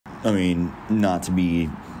I mean, not to be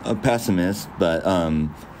a pessimist, but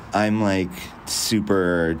I'm like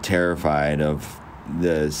super terrified of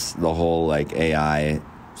the whole like AI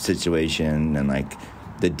situation and like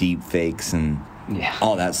the deep fakes and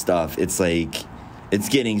all that stuff. It's like it's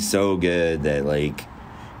getting so good that like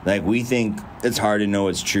we think it's hard to know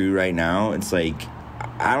what's true right now. It's like,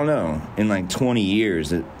 I don't know, in like 20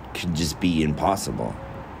 years it could just be impossible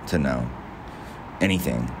to know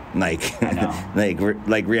anything. Like I know.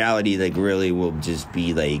 like reality like really will just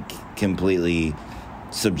be like completely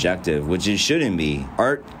subjective, which it shouldn't be.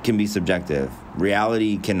 Art can be subjective,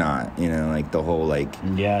 reality cannot, you know, like the whole like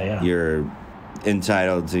you're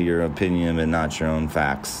entitled to your opinion but not your own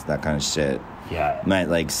facts, that kind of shit might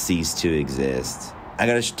like cease to exist. I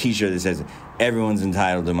got a t-shirt that says everyone's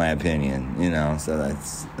entitled to my opinion, you know, so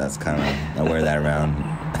that's kind of, I wear that around.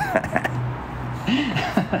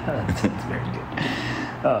 That's very good.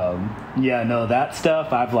 That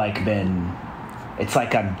stuff I've like been, it's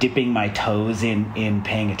like I'm dipping my toes in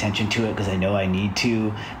paying attention to it because I know I need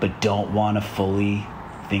to, but don't want to fully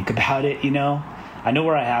think about it, you know? I know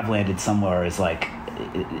where I have landed somewhere is like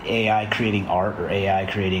AI creating art or AI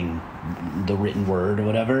creating the written word or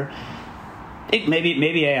whatever.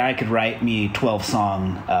 Maybe AI could write me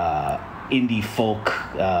 12-song indie folk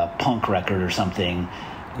punk record or something.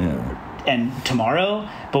 Yeah. And tomorrow,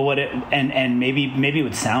 but and maybe it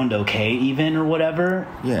would sound okay even or whatever.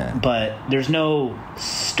 Yeah. But there's no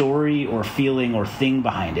story or feeling or thing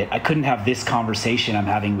behind it. I couldn't have this conversation I'm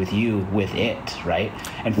having with you with it, right?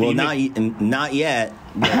 And well, not yet.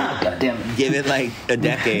 God damn it. Give it like a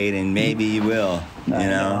decade and maybe you will. You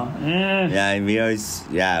know? Yeah, we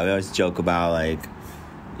always joke about like,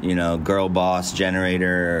 you know, girl boss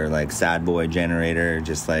generator or like sad boy generator,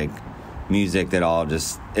 just like music that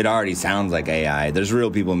it already sounds like AI. There's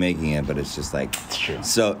real people making it, but it's just like it's true.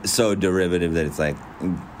 So derivative that it's like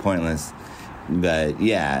pointless. But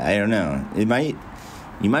yeah, I don't know.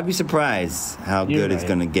 You might be surprised how good it's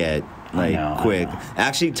gonna get. Like quick.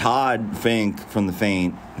 Actually, Todd Fink from the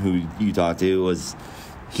Faint, who you talked to,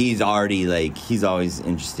 he's always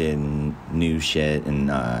interested in new shit,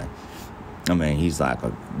 and I mean, he's like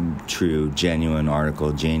a true, genuine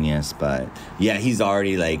article genius. But yeah, he's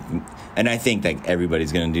already like, and I think like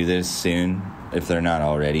everybody's gonna do this soon if they're not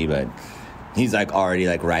already. But he's like already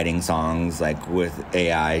like writing songs like with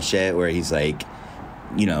AI shit, where he's like,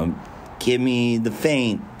 you know, give me the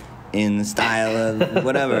Faint in the style of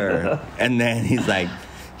whatever, and then he's like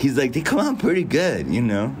they come out pretty good, you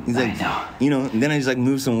know. He's like, you know, and then I just like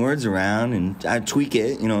move some words around and I tweak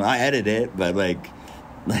it, you know, I edit it, but like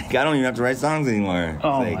I don't even have to write songs anymore.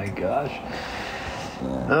 Oh my gosh.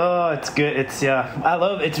 Yeah. Oh, it's good. It's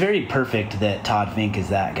very perfect that Todd Fink is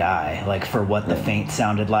that guy, like for what the Faint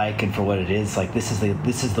sounded like and for what it is. Like this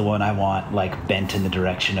is the one I want, like bent in the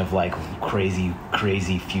direction of like crazy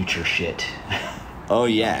future shit. Oh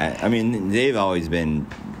yeah, I mean they've always been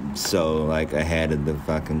so like ahead of the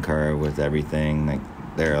fucking curve with everything. Like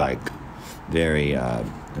they're like very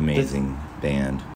amazing band.